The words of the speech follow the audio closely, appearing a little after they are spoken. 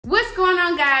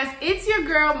guys, it's your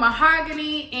girl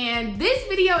Mahogany, and this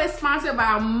video is sponsored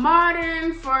by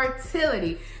Modern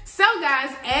Fertility. So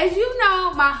guys, as you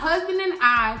know, my husband and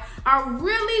I are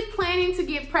really planning to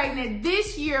get pregnant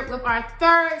this year with our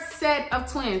third set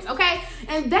of twins, okay?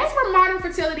 And that's where Modern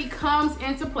Fertility comes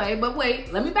into play. But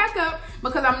wait, let me back up,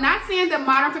 because I'm not saying that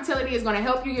Modern Fertility is gonna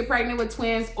help you get pregnant with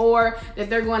twins, or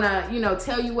that they're gonna,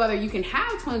 tell you whether you can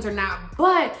have twins or not.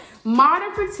 But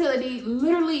Modern Fertility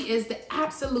literally is the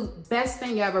absolute best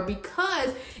thing ever,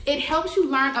 because it helps you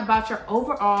learn about your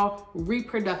overall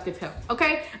reproductive health,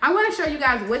 okay? I'm gonna show you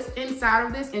guys what's inside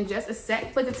of this in just a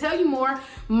sec, but to tell you more,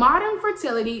 Modern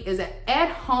Fertility is an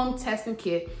at-home testing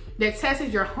kit that tests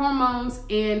your hormones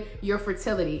and your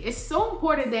fertility. It's so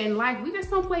important that in life, we just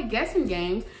don't play guessing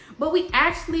games, but we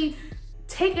actually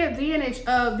take advantage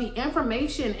of the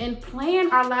information and plan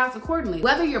our lives accordingly.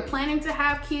 Whether you're planning to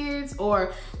have kids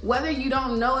or whether you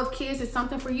don't know if kids is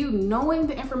something for you, knowing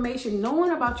the information,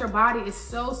 knowing about your body is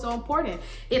so important.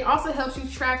 It also helps you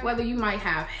track whether you might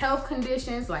have health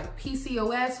conditions like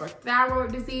PCOS or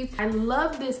thyroid disease. I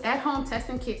love this at-home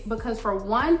testing kit because, for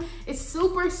one, it's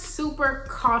super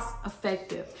cost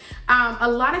effective.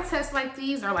 A lot of tests like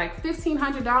these are like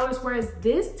 $1,500, whereas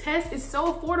this test is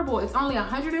so affordable. It's only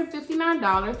 $159.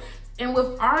 And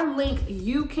with our link,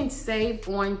 you can save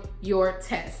on your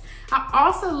test. I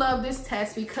also love this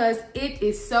test because it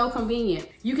is so convenient.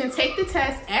 You can take the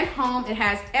test at home. It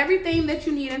has everything that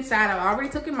you need inside. I already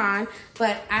took in mine,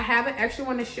 but I have an extra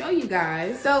one to show you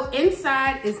guys. So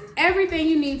inside is everything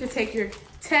you need to take your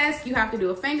test. You have to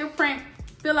do a fingerprint,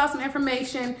 fill out some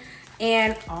information,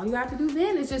 and all you have to do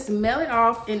then is just mail it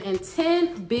off, and in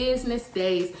 10 business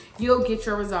days, you'll get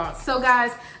your results. So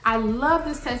guys, I love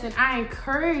this test, and I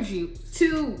encourage you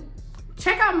to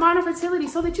check out Modern Fertility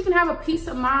so that you can have a peace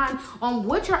of mind on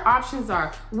what your options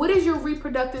are. What is your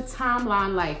reproductive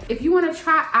timeline like? If you want to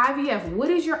try IVF,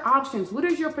 what is your options? What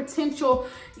is your potential,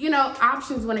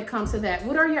 options when it comes to that?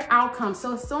 What are your outcomes?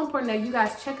 So it's so important that you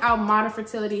guys check out Modern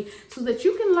Fertility so that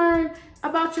you can learn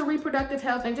about your reproductive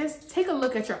health and just take a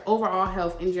look at your overall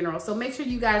health in general. So make sure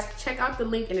you guys check out the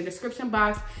link in the description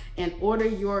box and order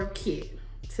your kit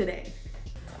today.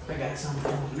 I got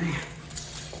something for me.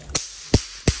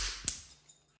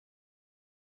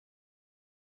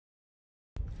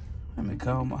 Let me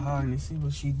call Mahogany and see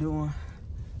what she's doing.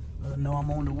 Let her know I'm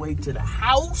on the way to the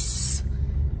house.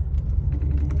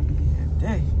 Yeah,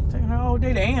 dang, taking her all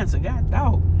day to answer. God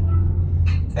dog.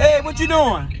 Hey, what you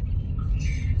doing?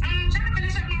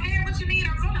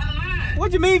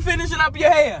 What you mean finishing up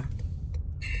your hair? I'm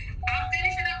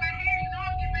finishing up my hair. You know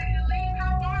I'm getting ready to leave.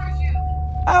 How far are you?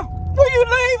 Where you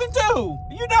leaving to?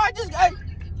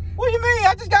 What do you mean?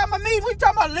 I just got my meeting. What you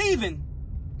talking about leaving?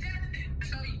 So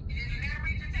you never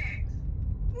read your text?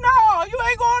 No, you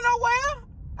ain't going nowhere.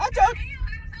 I told you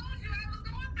I was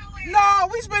going nowhere. No,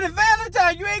 we spending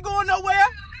Valentine's. You ain't going nowhere.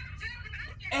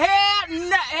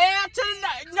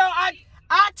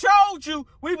 I told you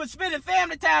we were spending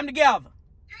family time together.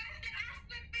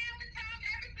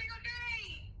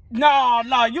 No,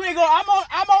 you ain't going.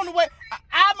 I'm on the way.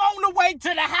 I'm on the way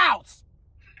to the house.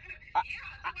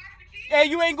 Yeah,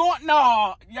 you ain't going.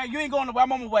 No, yeah, you ain't going nowhere.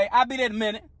 I'm on my way. I'll be there in a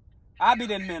minute.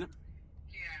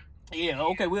 Yeah.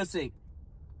 Okay, we'll see.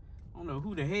 I don't know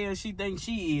who the hell she thinks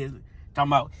she is.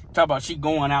 Talking about she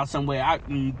going out somewhere.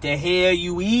 The hell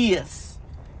you is.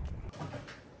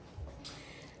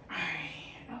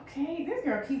 Alright, okay. This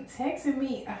girl keep texting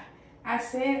me. I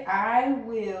said I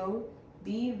will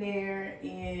be there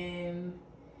in,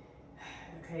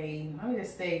 okay, let me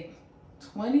just say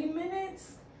 20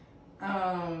 minutes.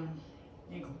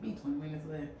 Ain't gonna be 20 minutes,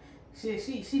 but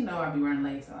she know I'll be running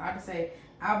late, so I'll just say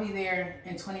I'll be there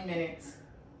in 20 minutes.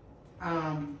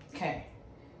 Okay.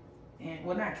 And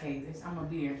well, not K, I'm gonna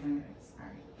be there in 20 minutes.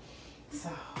 Alright. So,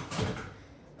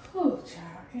 whew,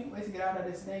 child, I can't wait to get out of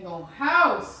this dang on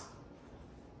house.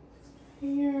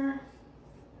 Here.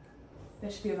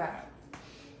 That should be about it.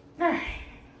 All right.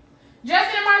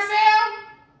 Justin and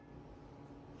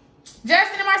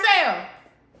Marcel,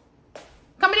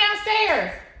 come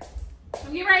downstairs.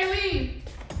 I'm getting ready to leave.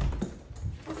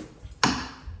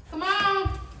 Come on.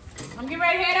 I'm getting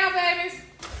ready to head out, babies.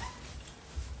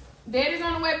 Daddy's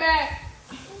on the way back.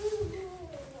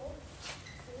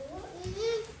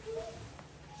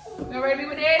 You ready to be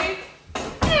with Daddy?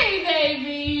 Hey,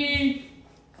 baby.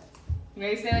 You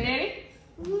ready to stay with Daddy?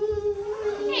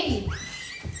 Hey.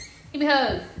 Give me a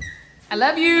hug. I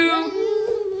love you.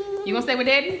 You gonna stay with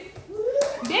Daddy?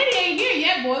 Daddy ain't here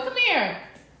yet, boy. Come here.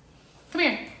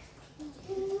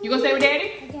 You gonna stay with Daddy?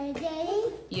 Daddy?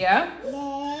 Yeah?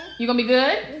 Yeah. You gonna be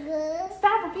good? Good.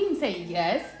 Stop repeating. Say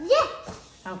yes. Yes.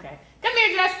 Okay. Come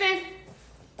here, Justin.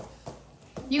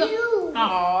 You. Oh,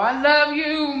 I love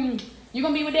you. You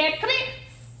gonna be with Dad? Come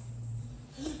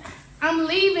here. I'm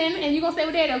leaving, and you gonna stay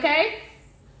with Daddy, okay?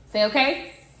 Say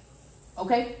okay.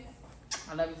 Okay.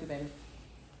 I love you too, baby.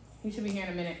 You should be here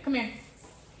in a minute. Come here.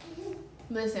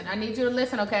 Listen, I need you to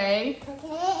listen, okay?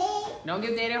 Okay. Don't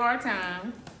give Daddy a hard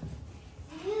time.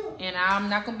 And I'm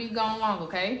not gonna be gone long,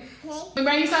 okay? Okay. We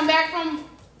bring you something back from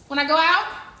when I go out?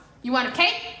 You want a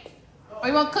cake? Or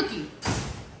you want a cookie?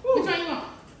 Which one you want?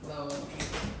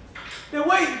 Now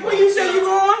wait, where you say you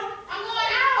going? I'm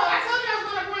going out. I told you I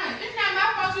was gonna run. It's not my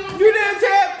fault you don't.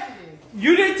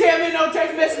 You didn't tell me no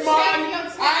text message, Mom.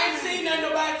 I ain't seen none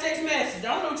nobody text message.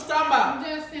 I don't know what you're talking about.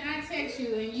 Justin, I text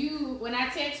you and you, when I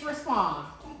text, respond.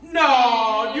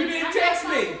 No, you didn't text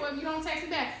me. If you don't text me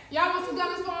back. Y'all want some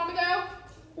gummies for me to go?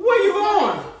 Where you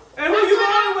going? And who you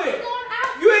going with?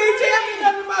 You ain't tell me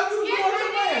nothing about you going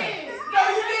somewhere. No,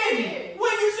 you didn't.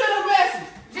 When you send a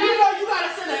message, you know you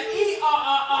gotta send an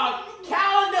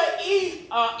calendar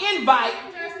invite,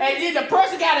 and then the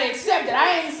person gotta accept it.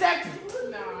 I ain't accepting it.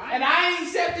 And I ain't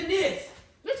accepting this.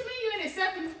 What you mean you ain't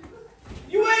accepting?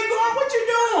 You ain't going. What you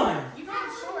doing? You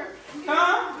kind of short.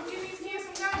 Huh? I'm giving these kids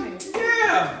some gummies.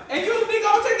 Yeah. And you think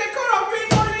I'm gonna take that coat off? You ain't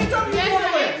going to tell me you going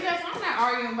away. Yes, I'm not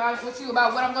arguing with you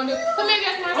about what I'm gonna do. Come here,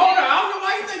 just my Hold on. I don't know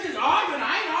why you think this arguing.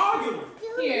 I ain't arguing.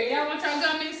 Here, y'all want your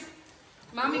gummies?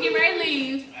 Mommy get ready to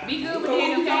leave. Be good with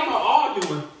Daddy, okay? I'm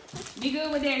arguing. Be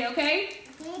good with Daddy, okay?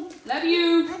 Love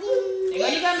you. There go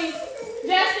your gummies.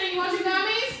 Justin, you want your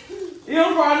gummies? He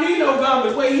don't probably need no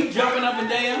gummies. Wait, he jumping up and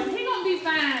down. He gonna be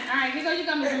fine. All right, here go your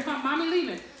gummies. Mommy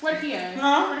leaving. Where the key at?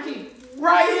 Huh? Where the key?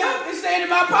 Right here. It's staying in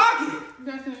my pocket.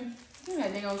 Justin, give me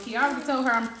that dang old key. I already told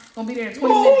her I'm gonna be there in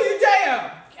 20 Who minutes. you tell?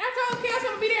 I told Kels I'm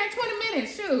gonna be there in 20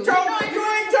 minutes. Shoot. You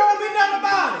ain't told me nothing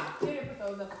about it. Yeah, put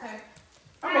those up, okay?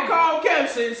 I'm gonna call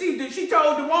Kevin. She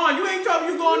told Dewan, you ain't told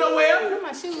me you going nowhere. Where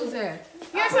my shoes at?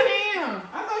 Yes, I am.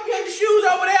 I thought you had the shoes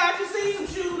over there. I just seen some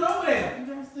shoes over there.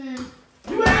 Justin.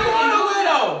 You ain't going nowhere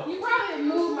though. You probably didn't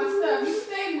move my stuff. You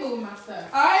stay moving my stuff.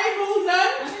 I ain't moved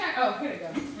nothing. Oh, here they go.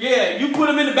 Yeah, you put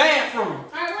them in the bathroom.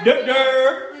 All right, where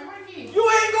the key? You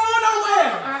ain't going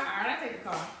nowhere. All right, I'll take the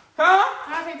car. Huh?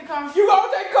 I'll take the car. You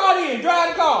gonna take the car then, drive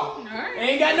the car. All right.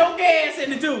 Ain't got no gas in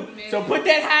the tube. So put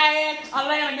that high-ass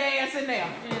Atlanta gas in there.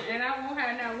 And I won't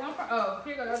have now one. Oh,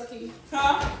 here go the other key.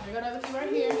 Huh? Here go the other key right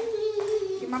here.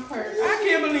 Get my purse. I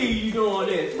can't believe you doing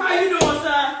this. How you doing,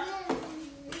 son?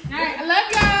 All right, I love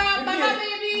y'all. Bye,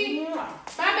 baby.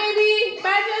 Bye, baby.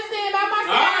 Bye, Justin. Bye, my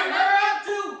son. All right, hurry up,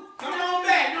 too. Come on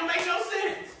back. Don't make no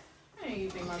sense. I ain't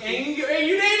even think about And you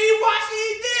didn't even wash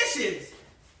these dishes.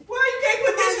 Why you can't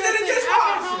put dishes in the dishwasher?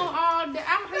 I've been home all day.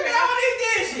 I'm Look here. at all these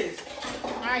dishes.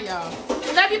 All right, y'all.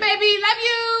 Love you, baby. Love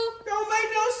you. Don't make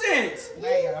no sense.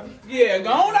 There you go. Yeah,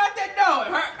 go on out that door.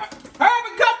 Hurry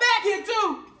and come back here, too.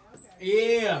 Okay.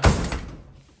 Yeah.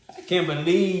 I can't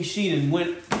believe she done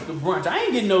went to brunch. I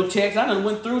ain't getting no text. I done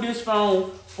went through this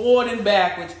phone forward and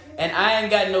backwards, and I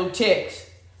ain't got no text.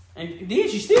 And then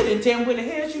she still didn't tell me where the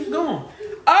hell she was going. All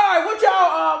right,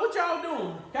 what y'all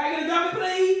doing? Can I get a gummy,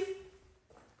 please?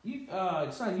 You,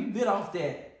 son, you bit off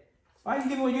that. Why you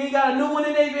giving one? You ain't got a new one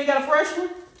in there? You ain't got a fresh one?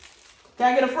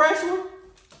 Can I get a fresh one?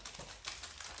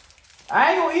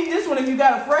 I ain't gonna eat this one if you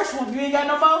got a fresh one. You ain't got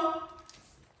no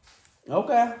more?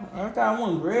 Okay. I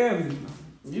want to grab you.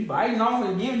 You biting off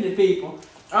and giving to people.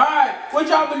 All right. What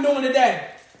y'all been doing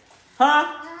today?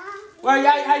 Huh? Well,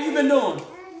 how you been doing?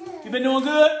 You been doing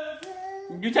good?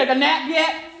 You take a nap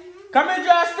yet? Come here,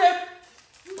 Justin.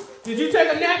 Did you take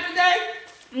a nap today?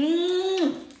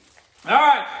 All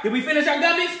right. Did we finish our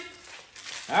gummies?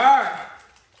 All right.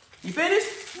 You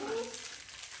finished?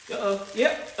 Uh-oh.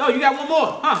 Yep. Oh, you got one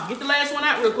more. Huh? Get the last one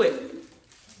out real quick.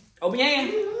 Open your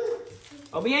hand.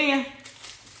 Open your hand.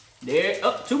 There.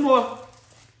 Oh, two more. All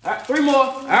right, three more.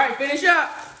 All right, finish up.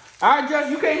 All right,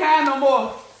 Justin, you can't hide no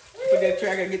more. Put that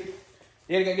trash. I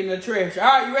gotta get in the trash. All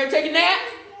right, you ready to take a nap?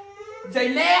 You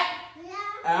take a nap?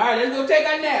 All right, let's go take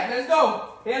our nap. Let's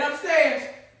go. Head upstairs.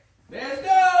 Let's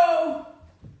go.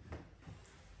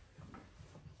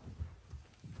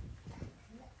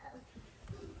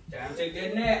 Time to take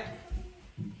that nap.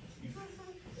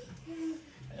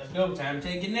 Let's go. Time to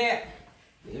take your nap.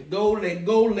 Let's go, let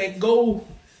go, let go.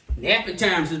 Napping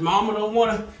time. Since Mama don't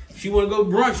wanna, she wanna go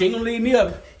brunch. She ain't gonna leave me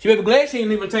up. She better be glad she ain't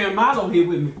leaving Tam Milo here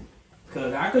with me.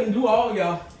 Cause I couldn't do all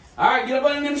y'all. All right, get up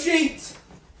under them sheets.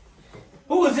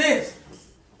 Who is this?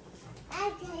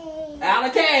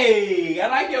 Alakay. I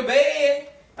like your bed.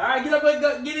 All right, get up,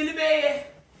 get in the bed.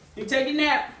 You take a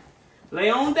nap. Lay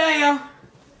on down.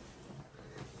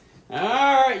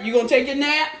 All right, you gonna take your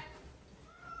nap?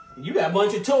 You got a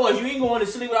bunch of toys. You ain't going to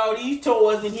sleep with all these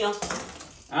toys in here.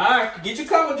 All right, get your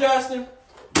cover, Justin.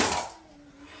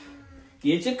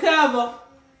 Get your cover.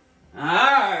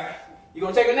 Alright. You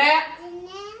gonna take a nap?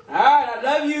 Alright, I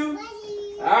love you.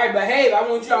 Alright, behave. I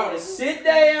want y'all to sit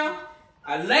down,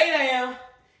 lay down,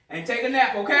 and take a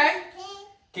nap, okay?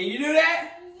 Can you do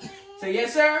that? Say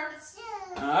yes, sir.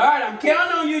 Alright, I'm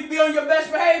counting on you to be on your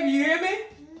best behavior. You hear me?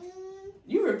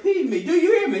 You repeat me. Do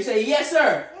you hear me? Say yes,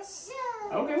 sir. Yes,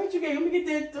 sir. Okay, what you get? Let me get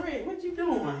that thread. What you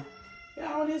doing?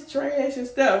 Got all this trash and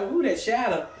stuff. Ooh, that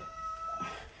shadow.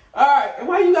 Alright, and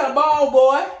why you got a ball,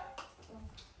 boy?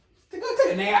 Go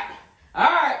take a nap.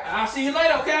 Alright, I'll see you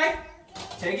later, okay?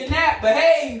 Take a nap,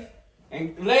 behave,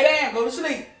 and lay down, go to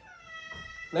sleep.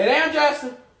 Lay down,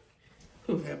 Justin.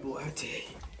 Who's that boy, I tell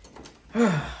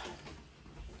you.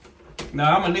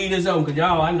 Now, I'm gonna leave this open, because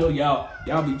I know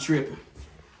y'all be tripping.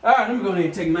 Alright, let me go ahead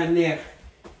and take my nap.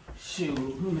 Shoot, it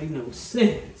don't make no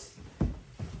sense.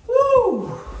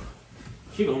 Woo!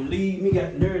 She gonna leave me,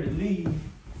 got the nerve to leave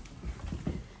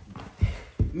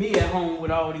me at home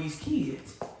with all these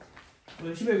kids.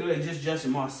 Well, she better go let just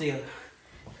Justin Marcel.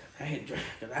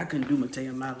 I couldn't do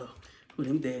Mateo Milo. With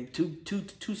them dad, two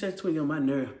sets twinking on my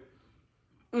nerve.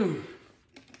 Let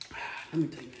me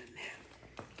take me a nap.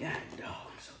 God dog,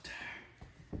 I'm so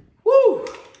tired. Woo!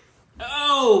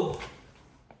 Oh!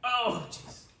 Oh, jeez.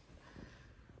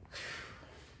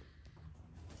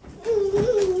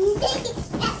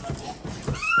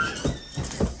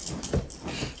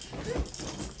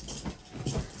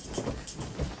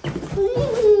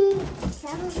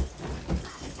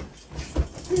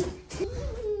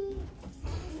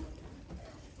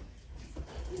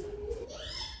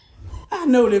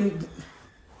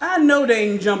 I know they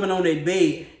ain't jumping on their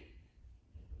bed.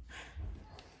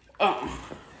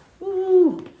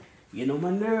 Ooh, you know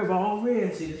my nerve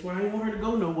already. See, that's why I ain't want her to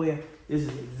go nowhere. This is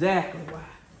exactly why.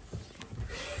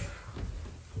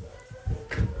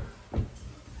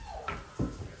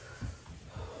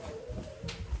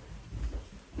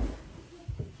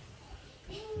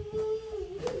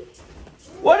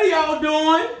 What are y'all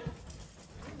doing?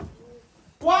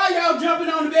 Why y'all jumping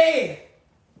on the bed?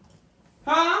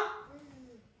 Huh?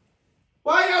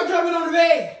 Why y'all jumping on the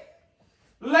bed?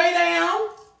 Lay down.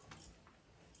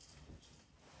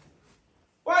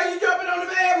 Why are you jumping on the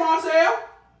bed, Marcel?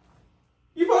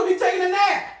 You supposed to be taking a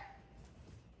nap.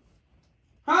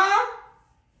 Huh?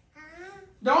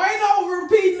 Don't ain't no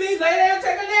repeat me. Lay down,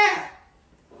 take a nap.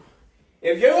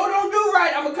 If you don't do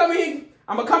right, I'm gonna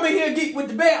come in here and get with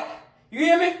the belt. You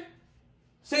hear me?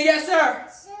 Say yes, sir.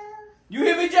 Sir. You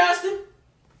hear me, Justin?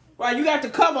 Why, you got to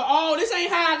cover all. This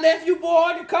ain't how I left you,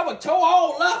 boy. The cover tore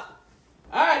all up.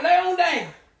 All right, lay on down.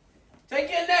 Take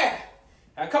your nap.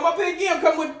 I come up here again,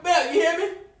 come with the belt. You hear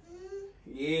me?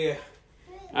 Yeah.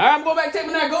 All right, I'm going back to take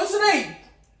my nap. Go to sleep.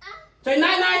 Say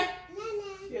night-night.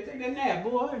 Yeah, take that nap,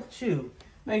 boy. Shoot.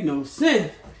 Make no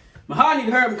sense. My heart need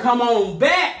to hurt him come on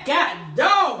back. God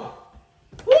dog.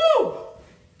 Woo!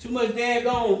 Too much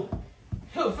daggone.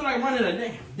 Hell, feel like running a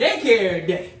damn daycare every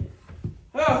day.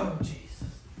 Oh, Jesus.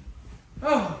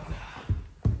 Oh,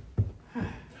 God.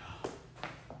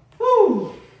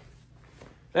 Woo.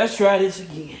 Let's try this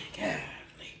again.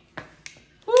 Golly.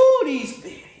 Woo, these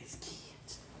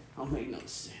kids. Don't make no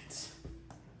sense.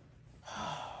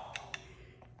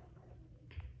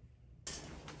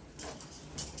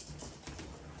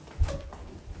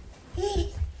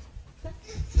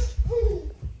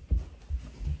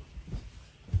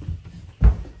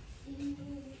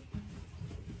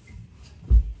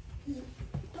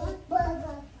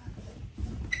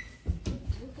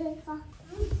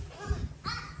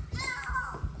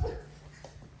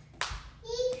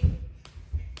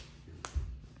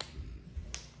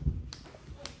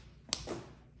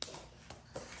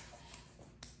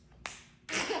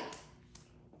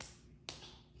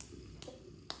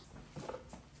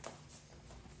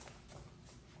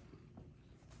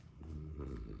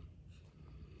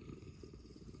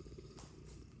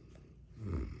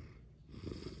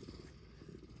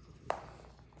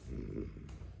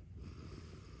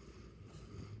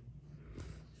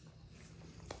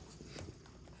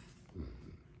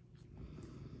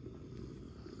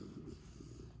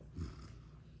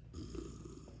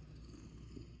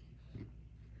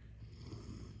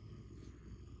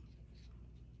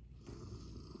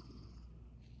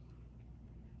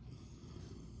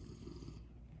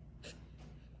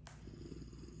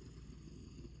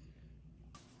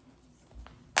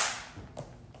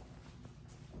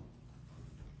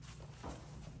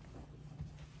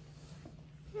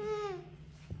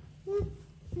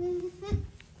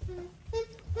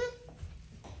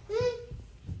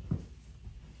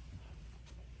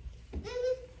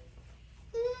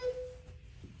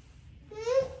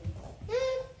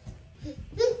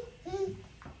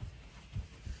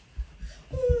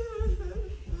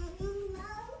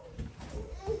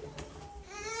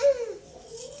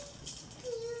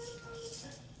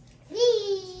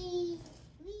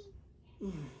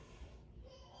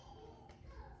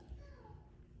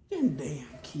 Them damn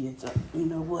kids up. You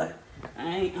know what?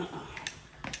 I ain't,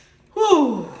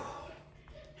 Whew.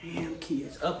 Damn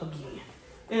kids up again.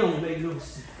 It don't make no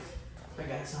sense. I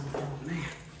got something for them now.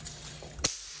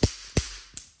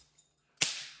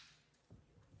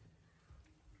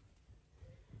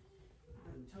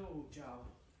 I told y'all.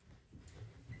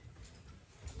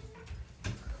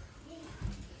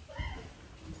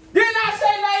 Didn't I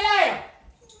say lay down?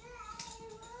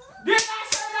 Didn't I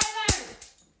say lay down?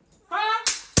 Huh?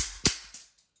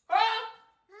 Huh?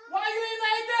 Why you ain't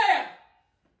laid down?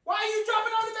 Why you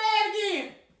jumping on the bed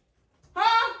again?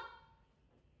 Huh?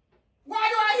 Why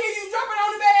do I hear you jumping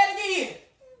on the bed again?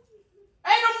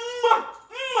 Ain't no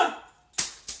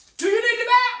Do you need the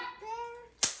back?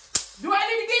 Do I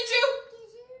need to get you?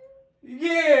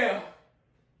 Yeah.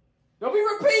 Don't be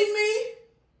repeating me.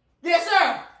 Yes,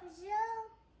 sir.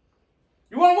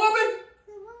 You want whooping?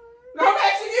 No, I'm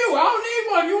asking you. I don't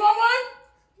need one. You want one?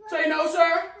 Say no,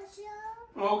 sir.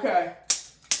 Okay.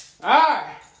 All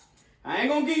right. I ain't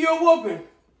gonna give you a whooping,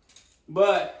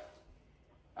 but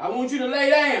I want you to lay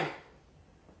down.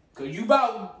 Cause you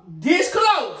about this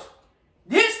close.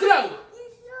 This close.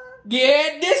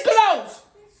 Yeah, this close.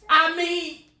 I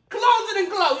mean, closer than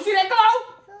close. You see that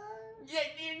close? Yeah,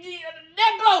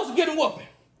 that close to getting whooping.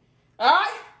 All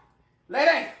right? Lay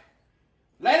down.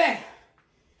 Lay down.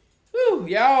 Whew,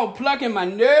 y'all plucking my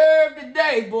nerve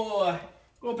today, boy.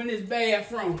 Go up in this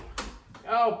bathroom.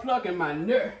 Y'all plucking my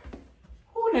nerve.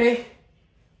 Who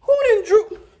done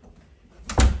drew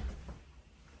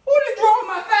on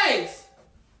my face?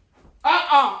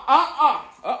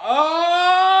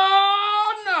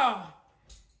 Oh, no.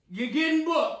 You're getting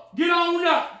booked. Get on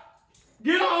up.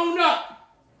 Get on up.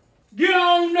 Get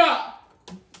on up.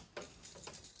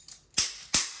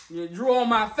 You drew on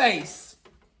my face.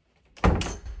 Come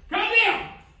here.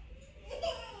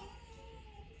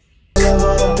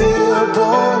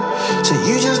 So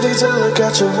you just need to look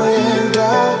out your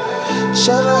window.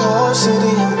 Show the whole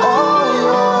city I'm all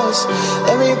yours.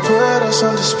 Let me put us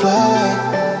on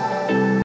display.